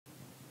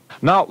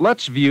Now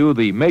let's view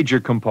the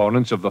major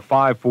components of the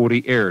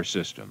 540 air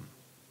system.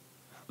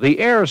 The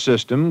air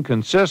system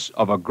consists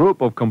of a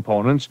group of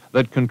components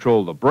that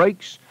control the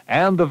brakes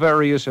and the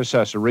various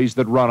accessories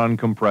that run on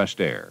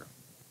compressed air.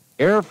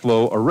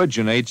 Airflow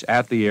originates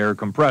at the air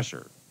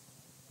compressor.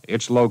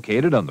 It's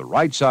located on the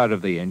right side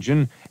of the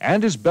engine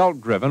and is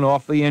belt-driven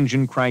off the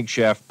engine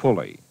crankshaft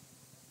pulley.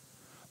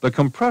 The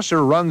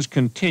compressor runs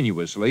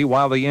continuously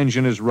while the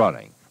engine is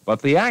running,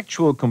 but the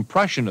actual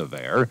compression of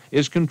air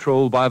is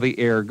controlled by the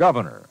air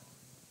governor.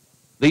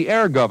 The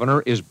air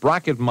governor is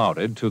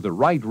bracket-mounted to the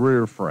right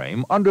rear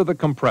frame under the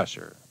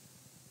compressor.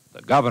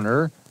 The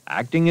governor,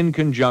 acting in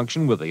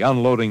conjunction with the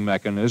unloading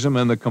mechanism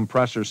in the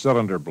compressor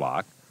cylinder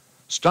block,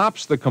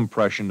 stops the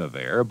compression of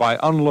air by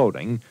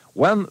unloading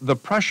when the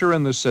pressure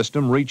in the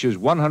system reaches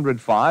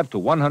 105 to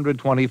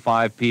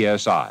 125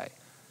 psi,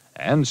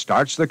 and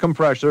starts the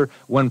compressor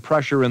when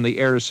pressure in the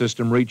air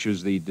system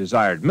reaches the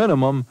desired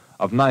minimum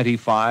of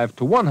 95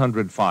 to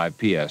 105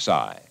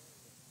 psi.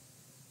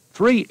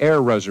 3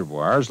 air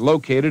reservoirs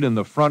located in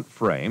the front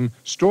frame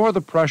store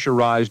the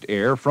pressurized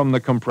air from the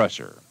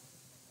compressor.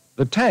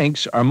 The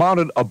tanks are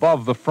mounted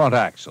above the front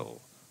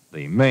axle.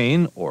 The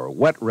main, or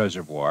wet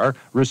reservoir,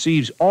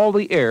 receives all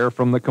the air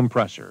from the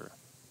compressor.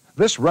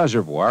 This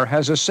reservoir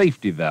has a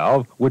safety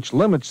valve which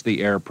limits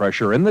the air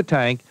pressure in the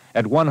tank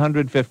at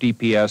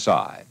 150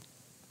 psi.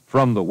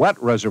 From the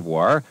wet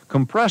reservoir,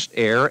 compressed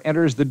air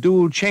enters the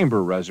dual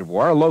chamber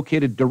reservoir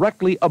located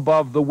directly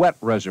above the wet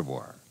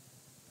reservoir.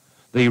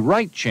 The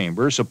right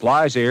chamber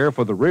supplies air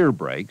for the rear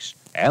brakes,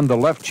 and the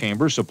left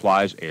chamber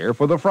supplies air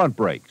for the front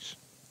brakes.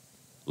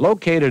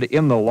 Located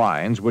in the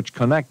lines which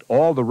connect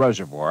all the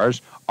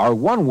reservoirs are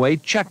one-way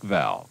check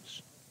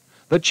valves.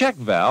 The check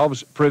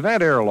valves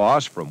prevent air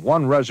loss from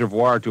one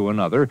reservoir to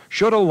another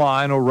should a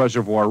line or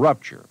reservoir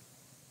rupture.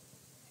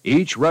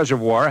 Each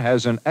reservoir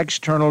has an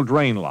external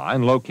drain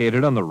line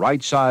located on the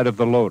right side of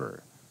the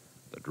loader.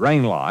 The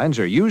drain lines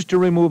are used to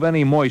remove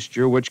any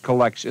moisture which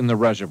collects in the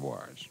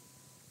reservoirs.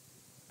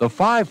 The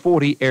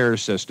 540 air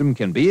system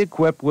can be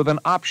equipped with an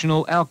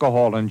optional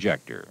alcohol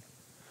injector.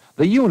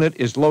 The unit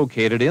is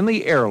located in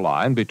the air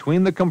line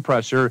between the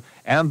compressor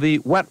and the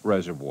wet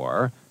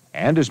reservoir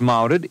and is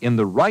mounted in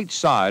the right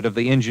side of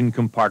the engine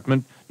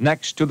compartment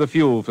next to the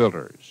fuel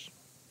filters.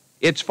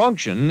 Its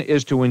function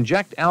is to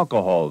inject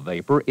alcohol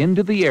vapor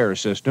into the air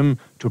system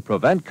to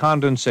prevent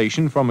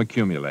condensation from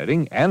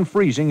accumulating and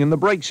freezing in the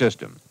brake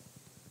system.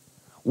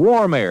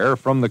 Warm air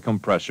from the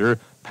compressor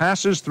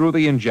passes through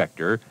the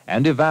injector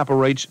and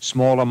evaporates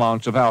small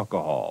amounts of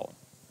alcohol.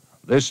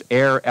 This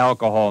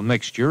air-alcohol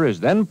mixture is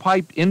then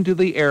piped into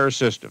the air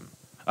system.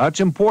 It's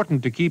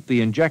important to keep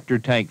the injector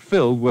tank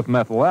filled with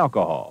methyl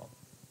alcohol.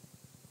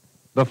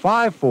 The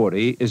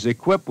 540 is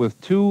equipped with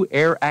 2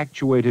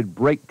 air-actuated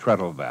brake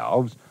treadle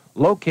valves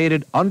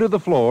located under the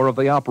floor of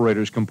the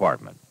operator's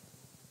compartment.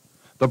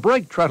 The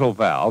brake treadle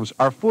valves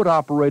are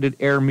foot-operated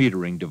air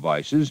metering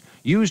devices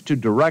used to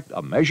direct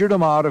a measured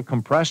amount of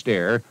compressed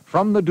air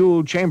from the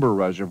dual chamber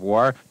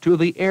reservoir to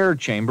the air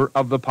chamber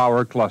of the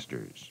power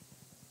clusters.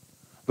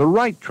 The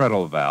right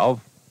treadle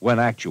valve, when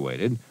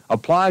actuated,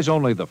 applies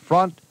only the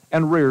front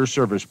and rear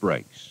service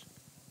brakes.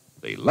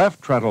 The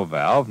left treadle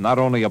valve not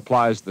only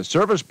applies the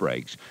service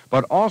brakes,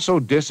 but also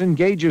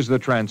disengages the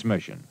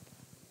transmission.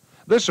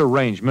 This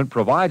arrangement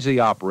provides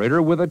the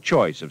operator with a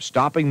choice of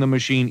stopping the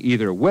machine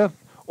either with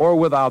or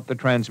without the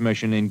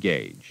transmission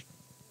engaged.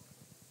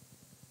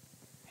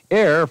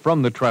 Air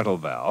from the treadle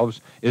valves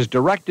is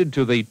directed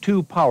to the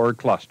 2 power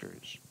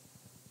clusters.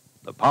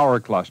 The power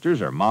clusters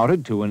are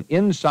mounted to an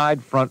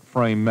inside front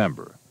frame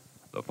member.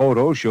 The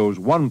photo shows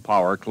one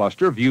power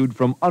cluster viewed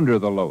from under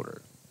the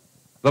loader.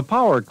 The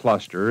power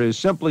cluster is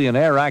simply an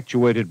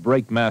air-actuated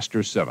brake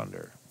master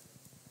cylinder.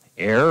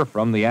 Air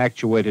from the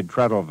actuated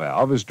treadle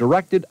valve is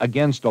directed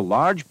against a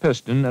large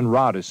piston and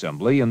rod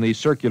assembly in the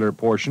circular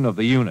portion of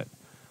the unit.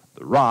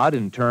 The rod,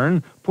 in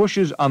turn,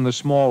 pushes on the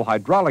small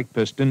hydraulic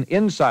piston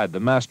inside the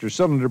master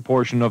cylinder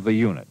portion of the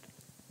unit.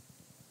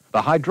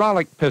 The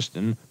hydraulic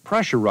piston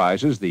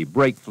pressurizes the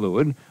brake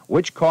fluid,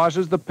 which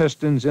causes the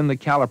pistons in the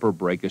caliper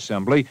brake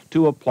assembly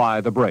to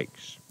apply the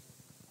brakes.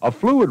 A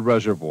fluid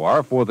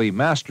reservoir for the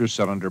master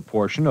cylinder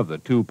portion of the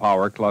 2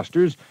 power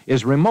clusters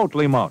is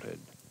remotely mounted.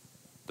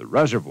 The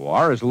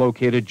reservoir is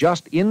located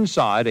just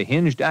inside a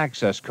hinged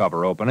access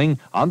cover opening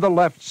on the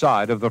left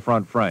side of the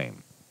front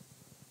frame.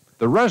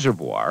 The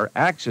reservoir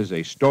acts as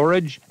a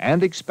storage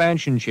and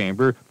expansion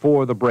chamber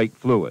for the brake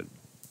fluid.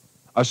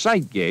 A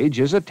sight gauge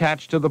is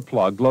attached to the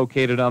plug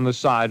located on the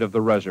side of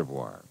the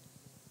reservoir.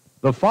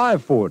 The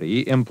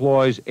 540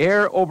 employs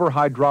air over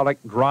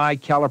hydraulic dry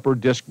caliper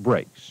disc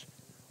brakes,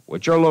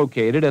 which are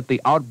located at the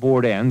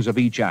outboard ends of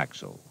each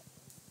axle.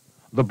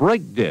 The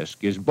brake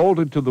disc is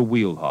bolted to the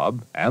wheel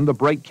hub, and the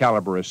brake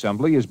caliper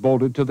assembly is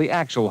bolted to the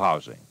axle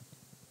housing.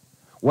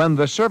 When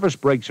the service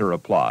brakes are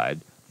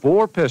applied,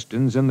 4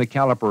 pistons in the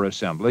caliper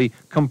assembly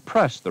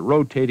compress the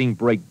rotating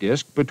brake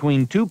disc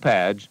between 2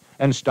 pads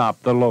and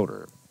stop the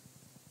loader.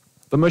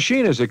 The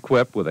machine is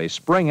equipped with a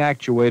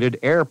spring-actuated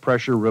air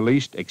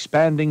pressure-released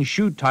expanding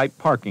shoe-type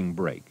parking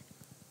brake.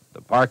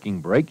 The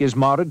parking brake is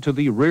mounted to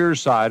the rear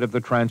side of the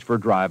transfer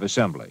drive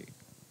assembly.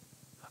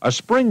 A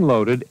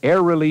spring-loaded,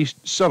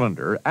 air-released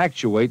cylinder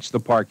actuates the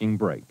parking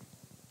brake.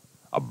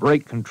 A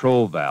brake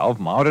control valve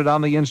mounted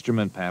on the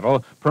instrument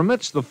panel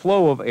permits the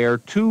flow of air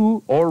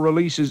to or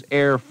releases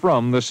air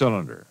from the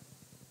cylinder.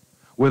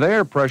 With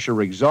air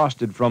pressure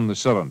exhausted from the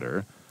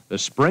cylinder, the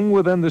spring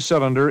within the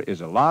cylinder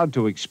is allowed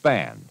to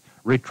expand,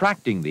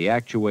 retracting the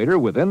actuator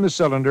within the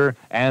cylinder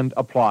and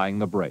applying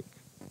the brake.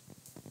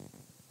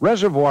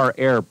 Reservoir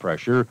air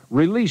pressure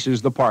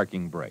releases the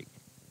parking brake.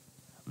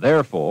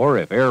 Therefore,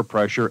 if air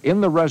pressure in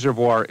the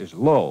reservoir is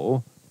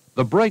low,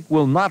 the brake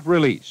will not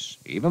release,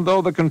 even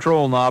though the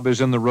control knob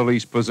is in the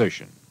release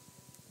position.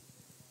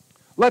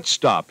 Let's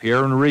stop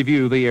here and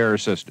review the air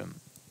system.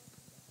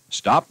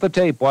 Stop the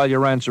tape while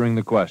you're answering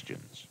the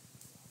questions.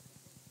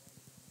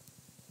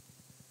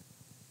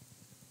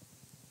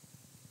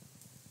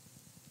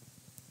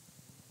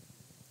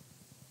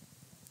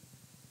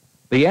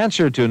 The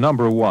answer to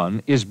number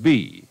 1 is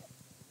B.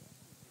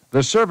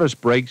 The service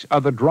brakes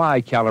are the dry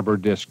caliber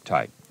disc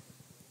type.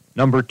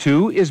 Number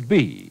 2 is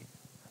B.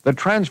 The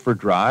transfer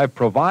drive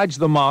provides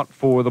the mount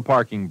for the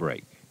parking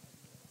brake.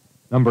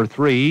 Number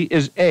 3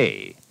 is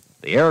A.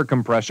 The air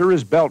compressor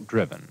is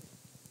belt-driven.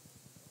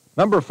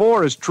 Number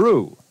 4 is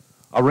true.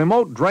 A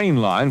remote drain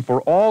line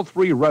for all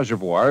 3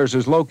 reservoirs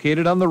is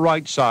located on the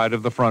right side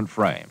of the front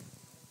frame.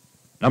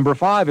 Number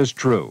 5 is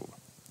true.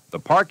 The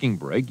parking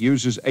brake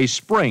uses a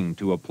spring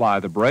to apply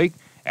the brake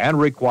and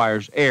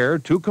requires air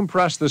to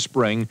compress the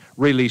spring,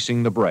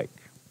 releasing the brake.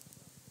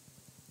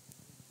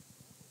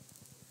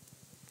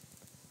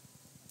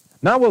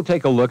 Now we'll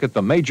take a look at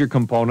the major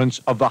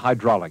components of the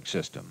hydraulic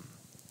system.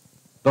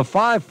 The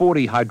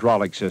 540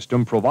 hydraulic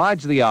system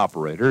provides the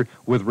operator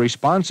with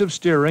responsive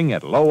steering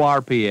at low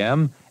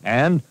RPM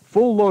and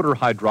full loader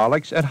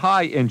hydraulics at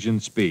high engine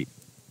speed.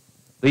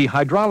 The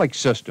hydraulic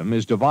system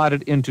is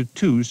divided into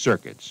 2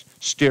 circuits,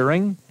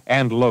 steering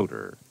and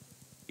loader.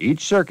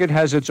 Each circuit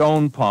has its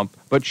own pump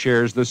but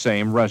shares the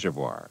same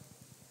reservoir.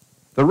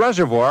 The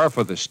reservoir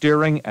for the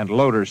steering and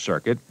loader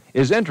circuit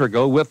is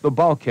integral with the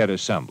bulkhead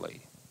assembly.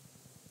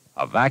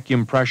 A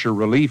vacuum pressure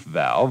relief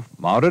valve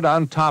mounted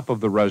on top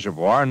of the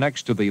reservoir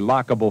next to the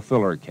lockable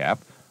filler cap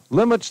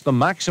limits the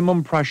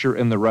maximum pressure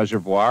in the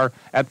reservoir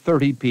at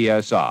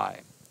 30 psi.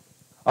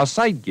 A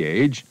sight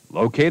gauge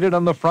located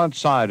on the front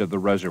side of the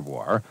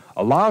reservoir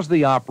allows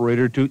the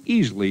operator to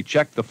easily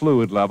check the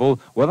fluid level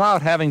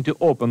without having to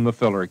open the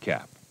filler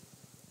cap.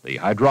 The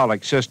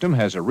hydraulic system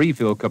has a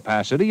refill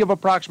capacity of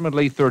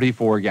approximately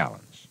 34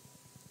 gallons.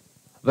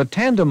 The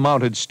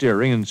tandem-mounted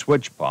steering and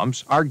switch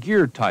pumps are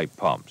gear-type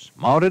pumps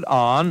mounted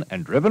on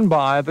and driven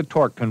by the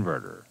torque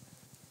converter.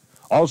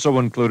 Also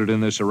included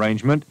in this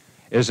arrangement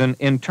is an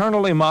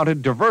internally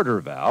mounted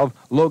diverter valve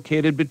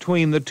located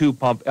between the 2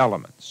 pump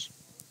elements.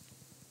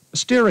 The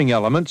steering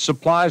element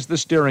supplies the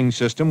steering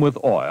system with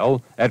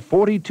oil at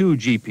 42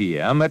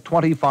 GPM at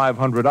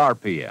 2500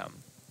 RPM.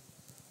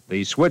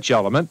 The switch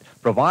element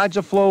provides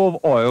a flow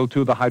of oil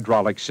to the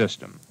hydraulic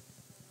system.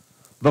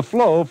 The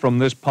flow from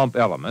this pump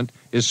element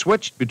is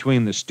switched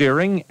between the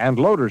steering and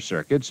loader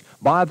circuits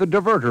by the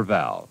diverter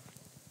valve.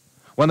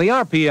 When the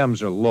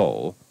RPMs are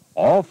low,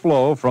 all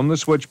flow from the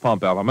switch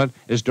pump element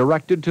is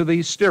directed to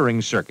the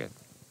steering circuit.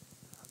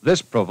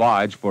 This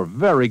provides for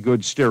very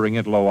good steering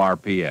at low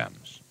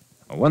RPMs.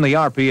 When the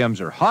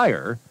RPMs are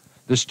higher,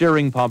 the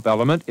steering pump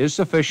element is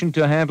sufficient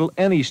to handle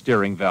any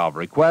steering valve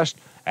request,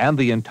 and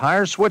the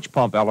entire switch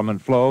pump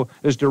element flow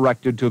is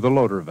directed to the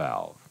loader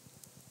valve.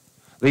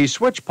 The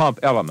switch pump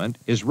element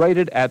is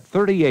rated at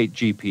 38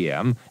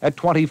 GPM at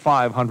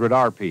 2500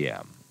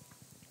 RPM.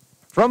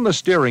 From the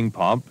steering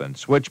pump and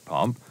switch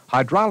pump,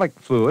 hydraulic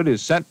fluid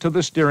is sent to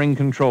the steering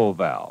control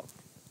valve.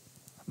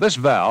 This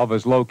valve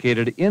is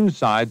located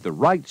inside the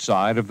right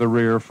side of the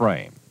rear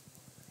frame.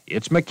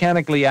 It's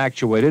mechanically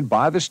actuated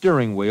by the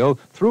steering wheel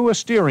through a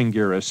steering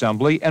gear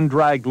assembly and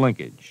drag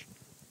linkage.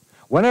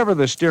 Whenever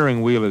the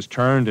steering wheel is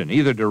turned in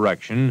either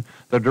direction,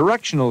 the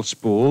directional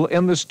spool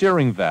in the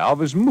steering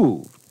valve is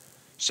moved,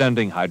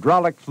 sending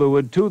hydraulic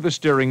fluid to the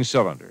steering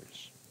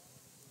cylinders.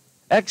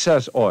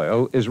 Excess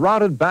oil is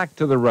routed back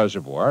to the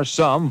reservoir,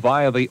 some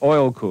via the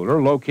oil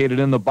cooler located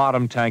in the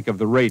bottom tank of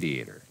the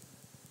radiator.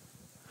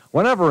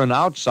 Whenever an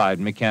outside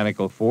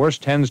mechanical force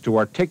tends to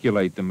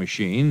articulate the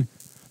machine,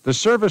 the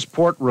service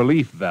port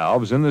relief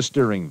valves in the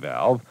steering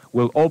valve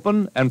will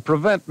open and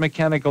prevent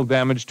mechanical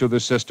damage to the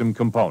system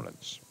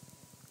components.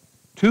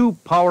 2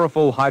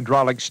 powerful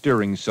hydraulic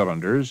steering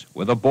cylinders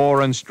with a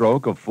bore and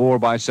stroke of 4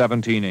 by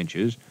 17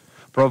 inches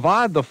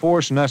provide the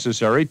force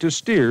necessary to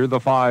steer the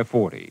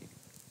 540.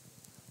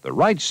 The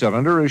right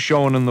cylinder is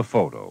shown in the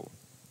photo.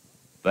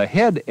 The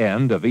head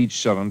end of each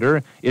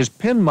cylinder is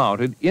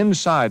pin-mounted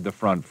inside the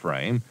front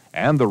frame,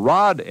 and the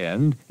rod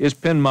end is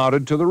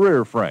pin-mounted to the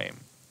rear frame.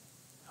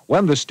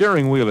 When the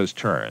steering wheel is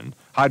turned,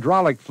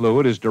 hydraulic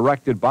fluid is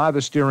directed by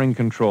the steering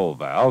control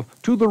valve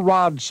to the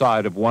rod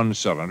side of one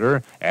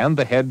cylinder and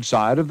the head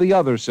side of the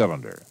other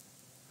cylinder.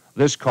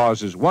 This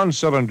causes one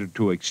cylinder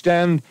to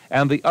extend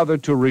and the other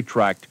to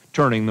retract,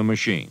 turning the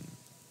machine.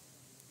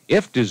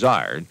 If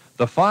desired,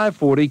 the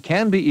 540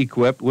 can be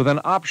equipped with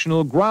an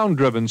optional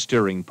ground-driven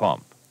steering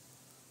pump.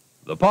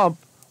 The pump,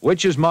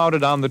 which is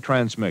mounted on the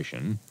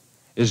transmission,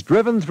 is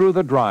driven through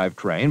the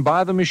drivetrain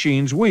by the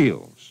machine's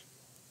wheels.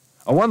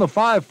 When the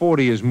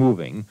 540 is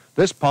moving,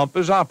 this pump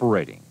is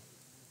operating.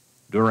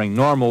 During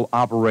normal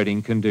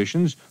operating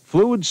conditions,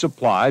 fluid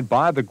supplied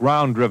by the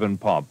ground-driven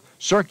pump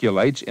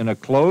circulates in a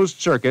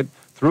closed circuit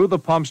through the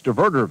pump's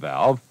diverter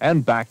valve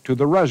and back to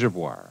the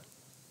reservoir.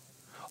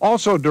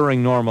 Also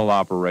during normal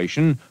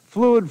operation,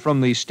 fluid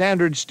from the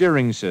standard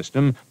steering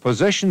system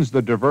positions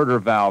the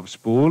diverter valve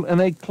spool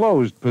in a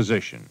closed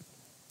position.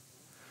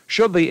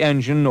 Should the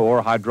engine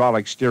or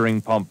hydraulic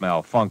steering pump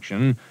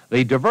malfunction,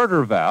 the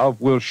diverter valve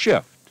will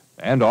shift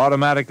and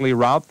automatically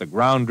route the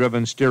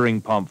ground-driven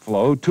steering pump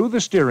flow to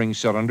the steering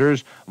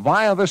cylinders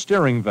via the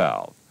steering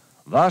valve,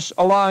 thus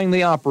allowing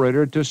the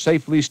operator to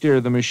safely steer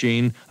the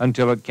machine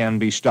until it can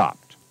be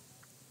stopped.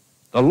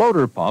 The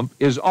loader pump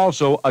is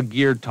also a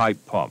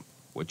gear-type pump,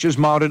 which is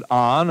mounted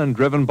on and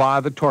driven by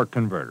the torque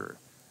converter.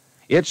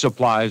 It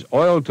supplies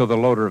oil to the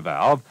loader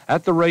valve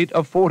at the rate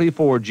of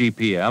 44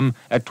 GPM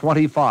at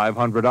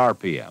 2,500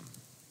 RPM.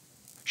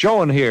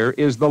 Shown here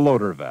is the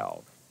loader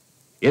valve.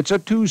 It's a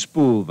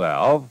two-spool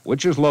valve,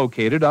 which is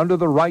located under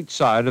the right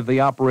side of the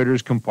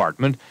operator's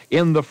compartment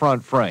in the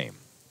front frame.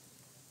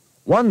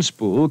 One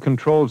spool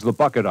controls the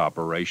bucket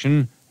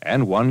operation,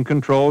 and one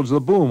controls the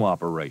boom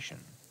operation.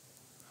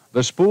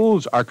 The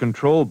spools are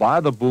controlled by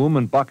the boom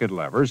and bucket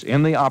levers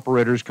in the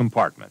operator's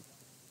compartment.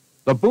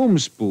 The boom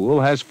spool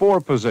has 4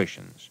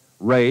 positions: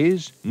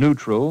 raise,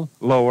 neutral,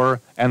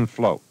 lower, and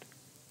float.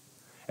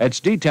 It's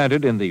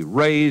detented in the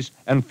raise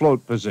and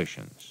float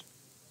positions.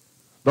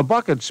 The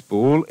bucket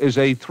spool is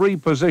a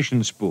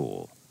 3-position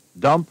spool: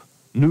 dump,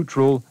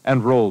 neutral,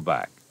 and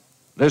rollback.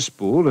 This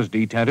spool is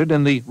detented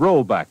in the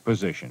rollback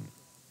position.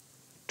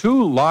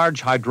 2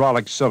 large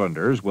hydraulic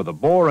cylinders with a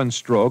bore and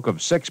stroke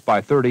of 6 by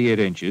 38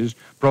 inches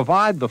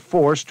provide the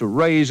force to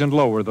raise and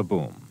lower the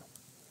boom.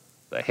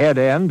 The head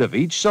end of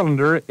each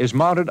cylinder is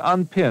mounted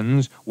on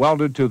pins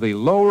welded to the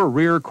lower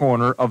rear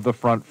corner of the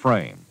front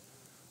frame.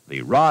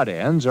 The rod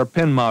ends are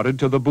pin-mounted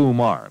to the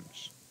boom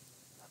arms.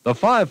 The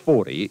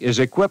 540 is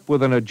equipped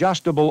with an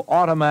adjustable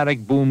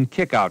automatic boom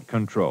kick-out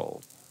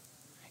control.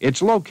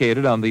 It's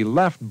located on the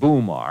left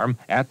boom arm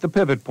at the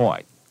pivot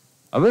point.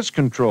 This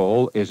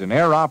control is an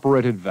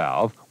air-operated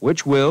valve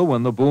which will,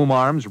 when the boom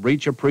arms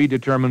reach a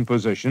predetermined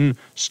position,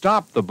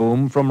 stop the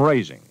boom from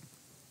raising.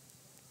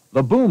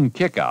 The boom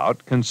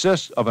kick-out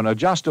consists of an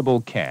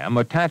adjustable cam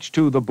attached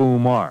to the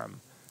boom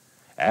arm.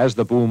 As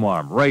the boom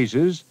arm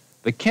raises,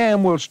 the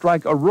cam will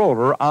strike a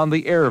roller on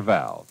the air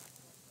valve.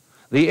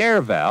 The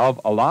air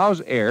valve allows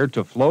air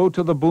to flow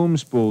to the boom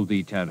spool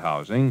detent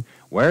housing,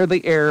 where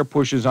the air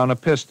pushes on a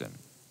piston.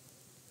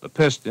 The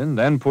piston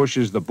then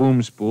pushes the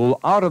boom spool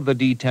out of the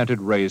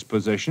detented raise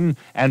position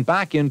and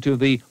back into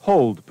the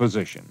hold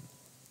position.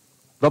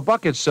 The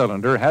bucket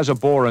cylinder has a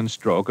bore and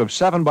stroke of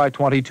 7 by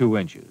 22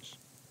 inches.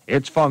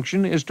 Its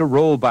function is to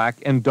roll back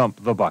and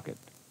dump the bucket.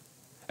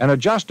 An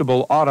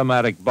adjustable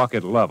automatic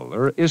bucket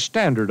leveler is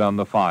standard on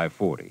the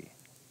 540.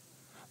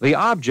 The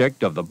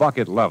object of the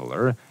bucket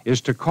leveler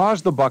is to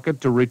cause the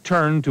bucket to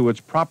return to its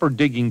proper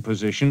digging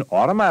position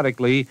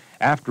automatically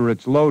after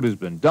its load has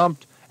been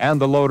dumped and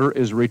the loader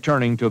is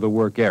returning to the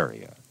work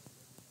area.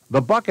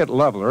 The bucket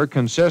leveler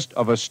consists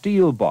of a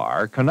steel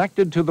bar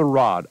connected to the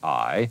rod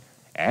eye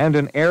and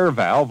an air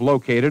valve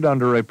located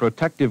under a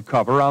protective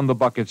cover on the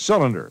bucket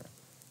cylinder.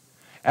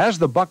 As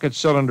the bucket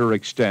cylinder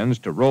extends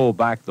to roll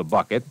back the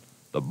bucket,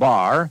 the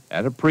bar,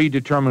 at a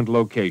predetermined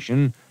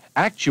location,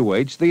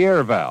 actuates the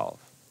air valve.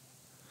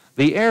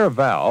 The air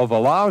valve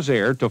allows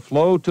air to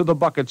flow to the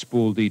bucket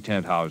spool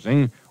detent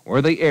housing,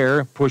 where the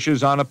air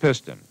pushes on a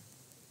piston.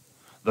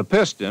 The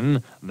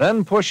piston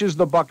then pushes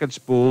the bucket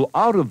spool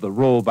out of the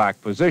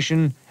rollback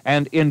position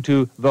and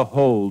into the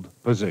hold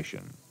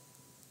position.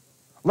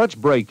 Let's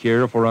break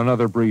here for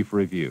another brief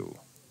review.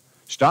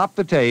 Stop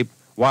the tape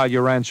while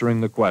you're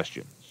answering the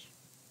questions.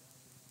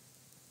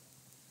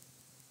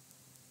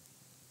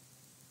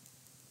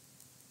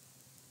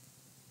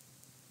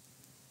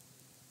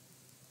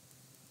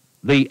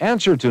 The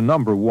answer to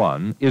number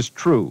 1 is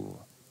true.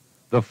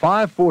 The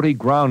 540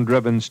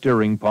 ground-driven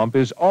steering pump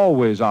is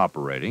always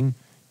operating,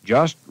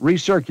 just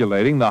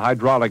recirculating the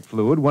hydraulic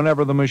fluid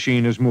whenever the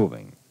machine is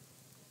moving.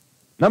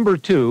 Number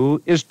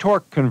 2 is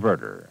torque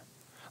converter.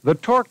 The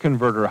torque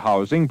converter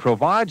housing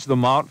provides the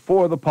mount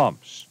for the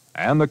pumps,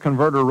 and the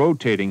converter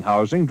rotating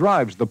housing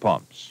drives the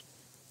pumps.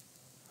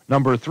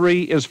 Number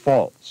 3 is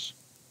faults.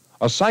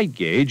 A sight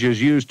gauge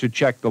is used to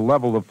check the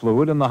level of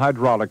fluid in the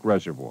hydraulic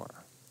reservoir.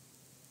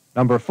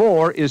 Number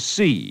 4 is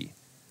C.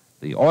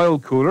 The oil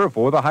cooler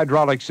for the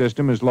hydraulic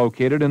system is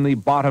located in the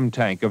bottom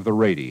tank of the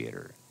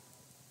radiator.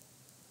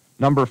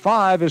 Number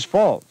 5 is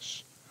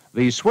faults.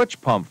 The switch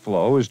pump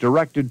flow is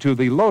directed to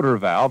the loader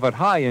valve at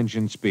high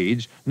engine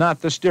speeds, not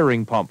the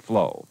steering pump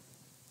flow.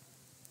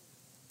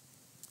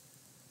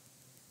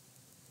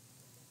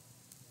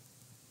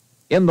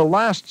 In the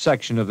last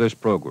section of this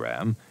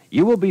program,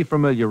 you will be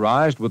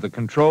familiarized with the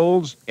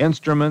controls,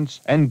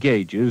 instruments, and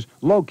gauges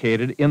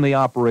located in the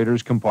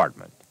operator's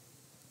compartment.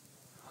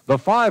 The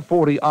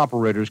 540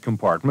 operator's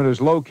compartment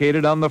is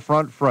located on the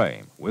front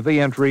frame, with the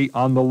entry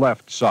on the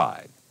left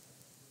side.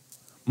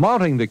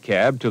 Mounting the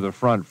cab to the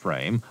front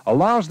frame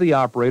allows the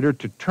operator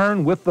to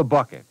turn with the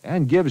bucket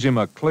and gives him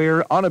a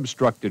clear,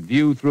 unobstructed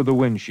view through the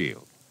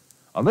windshield.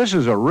 Now, this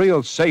is a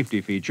real safety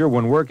feature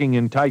when working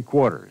in tight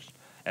quarters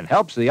and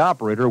helps the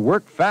operator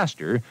work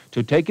faster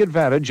to take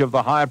advantage of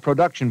the high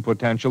production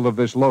potential of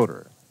this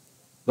loader.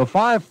 The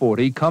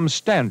 540 comes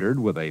standard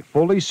with a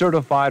fully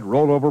certified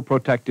rollover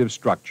protective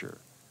structure.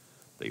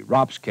 The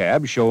ROPS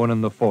cab shown in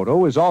the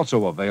photo is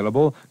also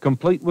available,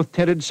 complete with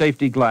tinted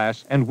safety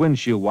glass and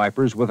windshield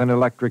wipers with an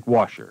electric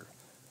washer.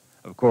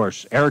 Of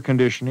course, air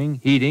conditioning,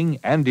 heating,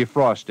 and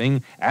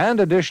defrosting, and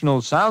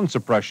additional sound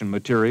suppression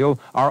material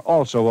are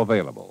also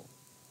available.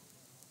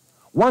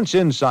 Once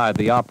inside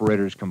the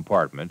operator's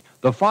compartment,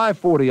 the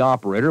 540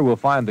 operator will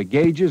find the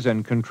gauges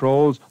and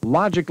controls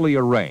logically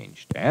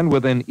arranged and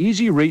within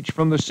easy reach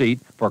from the seat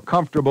for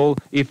comfortable,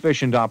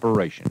 efficient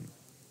operation.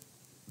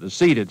 The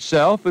seat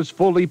itself is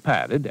fully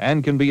padded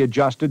and can be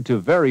adjusted to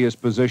various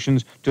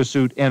positions to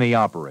suit any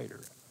operator.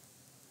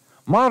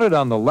 Mounted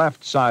on the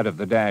left side of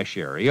the dash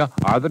area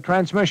are the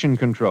transmission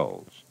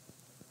controls.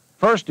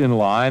 First in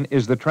line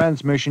is the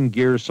transmission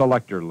gear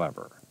selector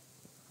lever.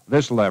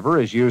 This lever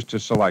is used to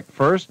select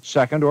first,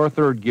 second, or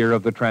third gear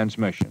of the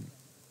transmission.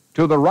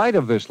 To the right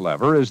of this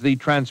lever is the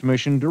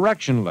transmission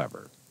direction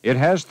lever. It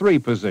has 3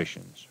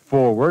 positions: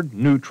 forward,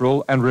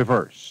 neutral, and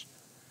reverse.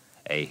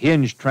 A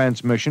hinged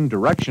transmission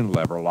direction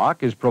lever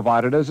lock is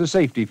provided as a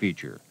safety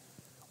feature.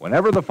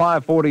 Whenever the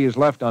 540 is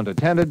left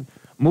unattended,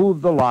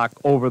 move the lock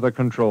over the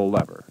control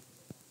lever.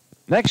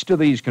 Next to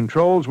these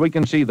controls, we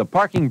can see the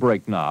parking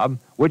brake knob,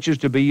 which is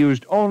to be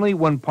used only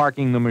when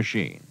parking the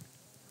machine.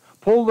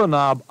 Pull the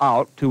knob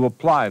out to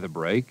apply the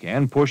brake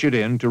and push it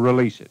in to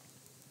release it.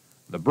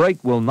 The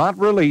brake will not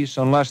release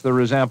unless there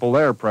is ample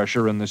air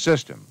pressure in the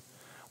system.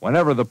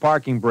 Whenever the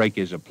parking brake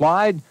is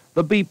applied,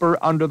 the beeper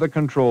under the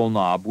control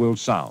knob will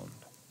sound.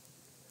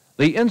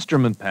 The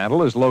instrument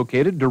panel is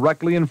located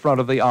directly in front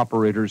of the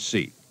operator's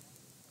seat.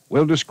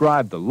 We'll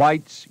describe the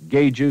lights,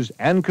 gauges,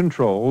 and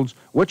controls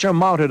which are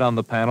mounted on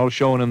the panel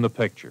shown in the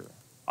picture.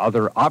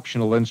 Other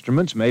optional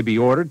instruments may be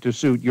ordered to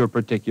suit your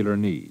particular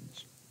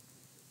needs.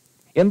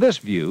 In this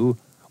view,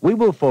 we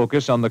will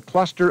focus on the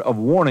cluster of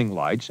warning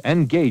lights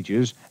and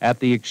gauges at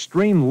the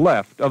extreme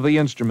left of the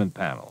instrument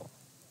panel.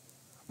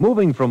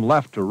 Moving from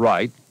left to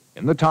right,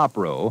 in the top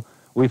row,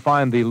 we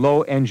find the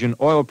low engine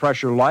oil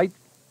pressure light,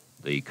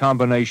 the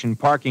combination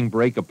parking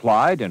brake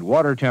applied and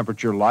water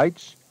temperature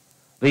lights,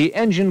 the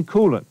engine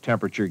coolant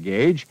temperature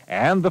gauge,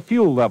 and the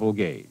fuel level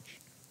gauge.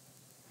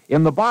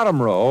 In the bottom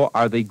row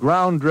are the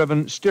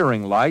ground-driven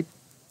steering light,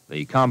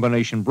 the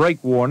combination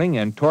brake warning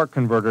and torque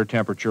converter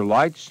temperature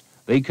lights,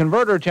 the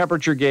converter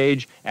temperature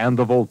gauge, and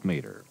the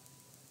voltmeter.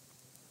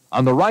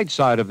 On the right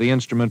side of the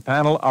instrument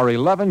panel are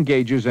 11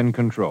 gauges and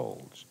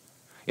controls.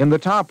 In the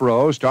top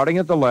row, starting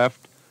at the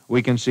left,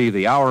 we can see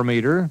the hour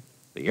meter,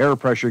 the air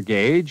pressure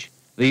gauge,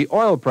 the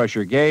oil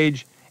pressure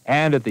gauge,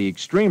 and at the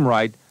extreme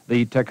right,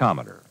 the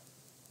tachometer.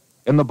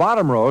 In the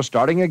bottom row,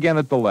 starting again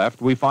at the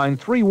left, we find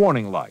 3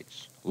 warning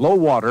lights: low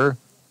water,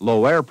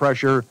 low air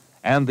pressure,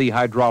 and the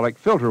hydraulic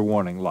filter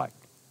warning light.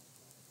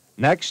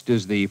 Next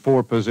is the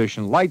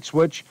 4-position light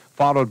switch,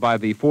 followed by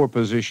the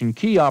 4-position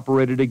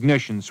key-operated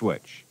ignition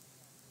switch.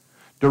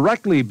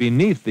 Directly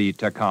beneath the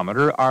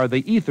tachometer are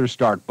the ether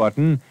start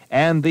button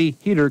and the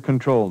heater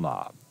control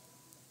knob.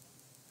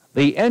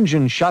 The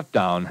engine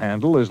shutdown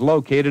handle is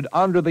located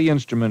under the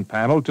instrument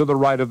panel to the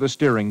right of the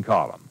steering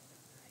column.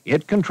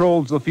 It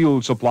controls the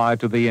fuel supply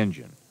to the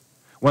engine.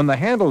 When the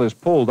handle is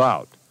pulled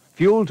out,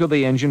 fuel to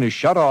the engine is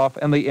shut off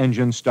and the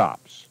engine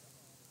stops.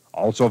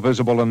 Also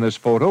visible in this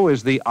photo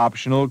is the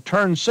optional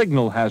turn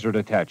signal hazard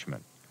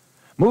attachment.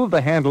 Move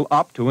the handle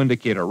up to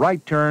indicate a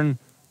right turn,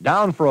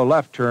 down for a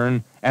left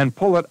turn, and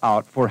pull it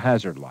out for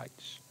hazard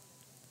lights.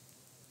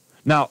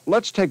 Now,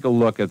 let's take a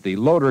look at the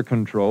loader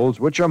controls,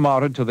 which are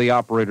mounted to the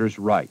operator's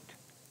right.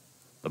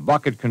 The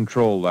bucket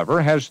control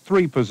lever has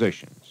 3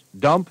 positions: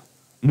 dump,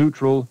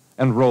 neutral,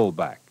 and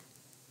rollback.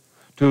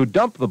 To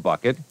dump the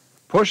bucket,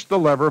 push the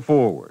lever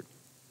forward.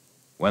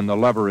 When the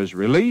lever is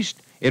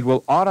released, it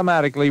will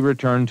automatically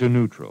return to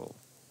neutral.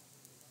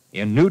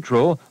 In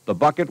neutral, the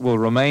bucket will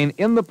remain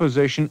in the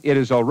position it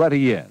is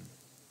already in.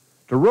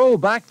 To roll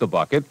back the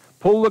bucket,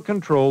 pull the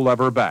control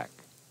lever back.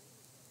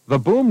 The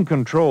boom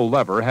control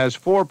lever has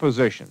 4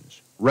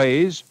 positions: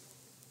 raise,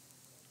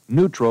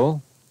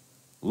 neutral,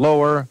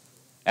 lower,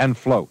 and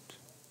float.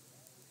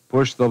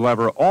 Push the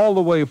lever all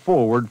the way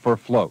forward for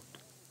float.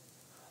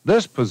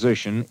 This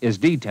position is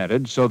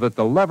detented so that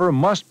the lever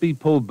must be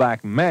pulled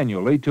back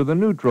manually to the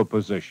neutral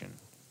position.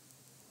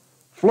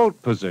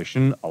 Float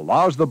position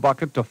allows the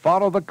bucket to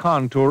follow the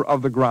contour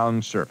of the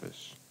ground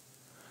surface.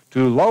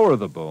 To lower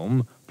the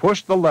boom,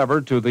 push the lever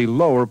to the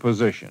lower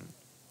position.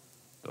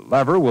 The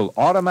lever will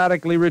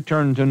automatically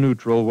return to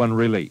neutral when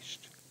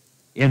released.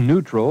 In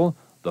neutral,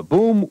 the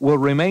boom will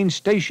remain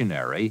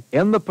stationary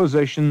in the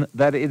position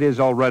that it is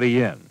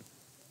already in.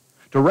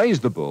 To raise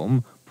the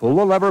boom, pull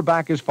the lever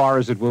back as far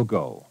as it will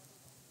go.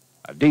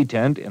 A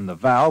detent in the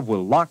valve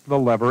will lock the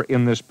lever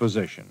in this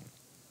position.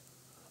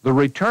 The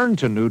return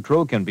to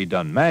neutral can be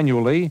done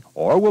manually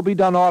or will be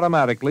done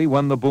automatically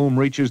when the boom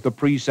reaches the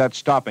preset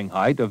stopping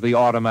height of the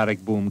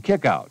automatic boom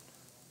kickout.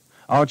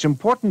 Now, it's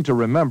important to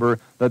remember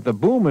that the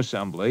boom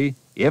assembly,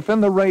 if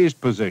in the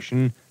raised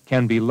position,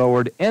 can be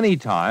lowered any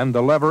time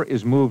the lever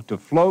is moved to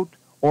float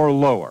or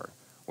lower,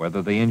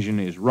 whether the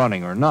engine is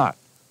running or not.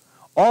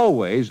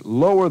 Always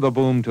lower the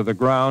boom to the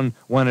ground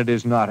when it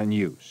is not in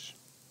use.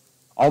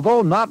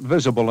 Although not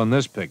visible in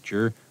this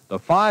picture, the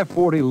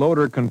 540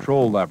 loader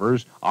control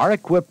levers are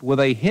equipped with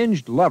a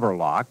hinged lever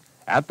lock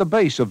at the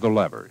base of the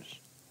levers.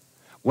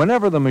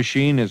 Whenever the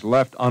machine is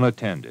left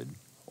unattended,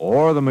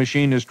 or the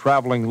machine is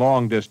traveling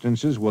long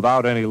distances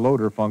without any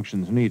loader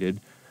functions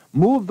needed,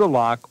 move the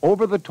lock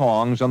over the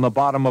tongs on the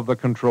bottom of the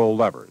control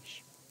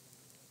levers.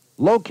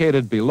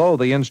 Located below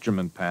the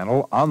instrument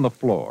panel on the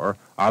floor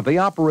are the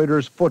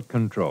operator's foot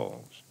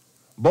controls.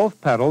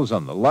 Both pedals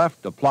on the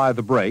left apply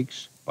the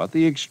brakes, but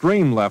the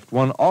extreme left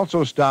one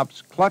also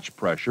stops clutch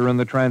pressure in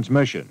the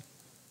transmission.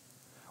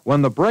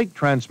 When the brake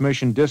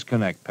transmission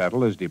disconnect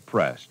pedal is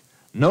depressed,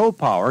 no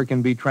power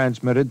can be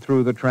transmitted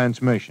through the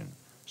transmission,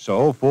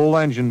 so full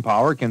engine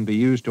power can be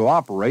used to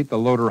operate the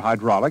loader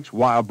hydraulics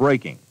while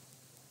braking.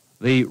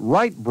 The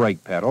right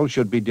brake pedal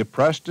should be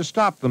depressed to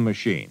stop the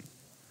machine.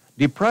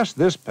 Depress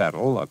this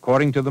pedal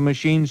according to the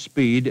machine's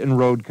speed and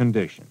road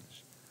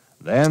conditions.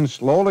 Then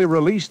slowly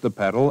release the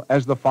pedal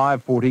as the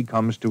 540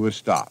 comes to a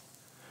stop.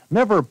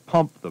 Never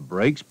pump the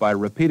brakes by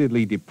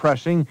repeatedly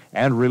depressing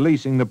and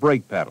releasing the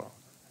brake pedal,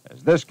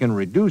 as this can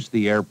reduce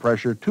the air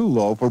pressure too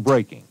low for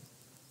braking.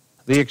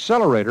 The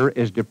accelerator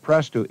is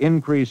depressed to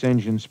increase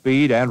engine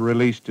speed and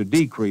released to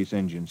decrease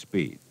engine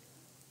speed.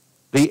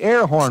 The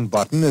air horn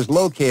button is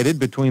located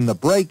between the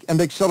brake and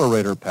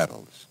accelerator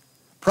pedals.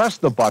 Press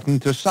the button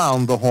to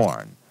sound the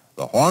horn.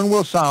 The horn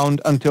will sound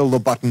until the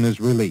button is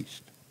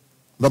released.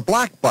 The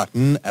black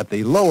button at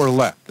the lower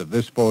left of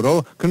this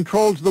photo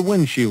controls the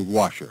windshield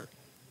washer.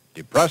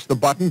 Depress the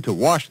button to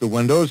wash the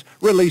windows,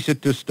 release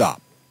it to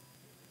stop.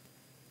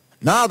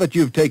 Now that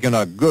you've taken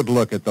a good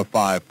look at the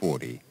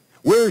 540,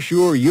 we're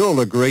sure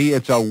you'll agree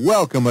it's a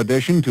welcome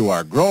addition to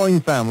our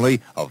growing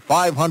family of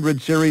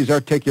 500 series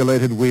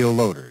articulated wheel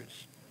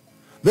loaders.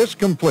 This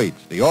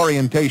completes the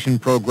orientation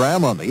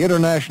program on the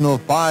International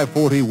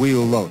 540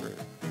 wheel loader.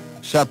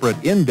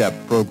 Separate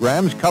in-depth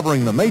programs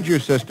covering the major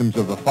systems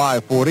of the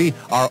 540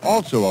 are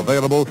also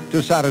available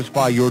to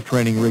satisfy your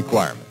training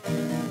requirements.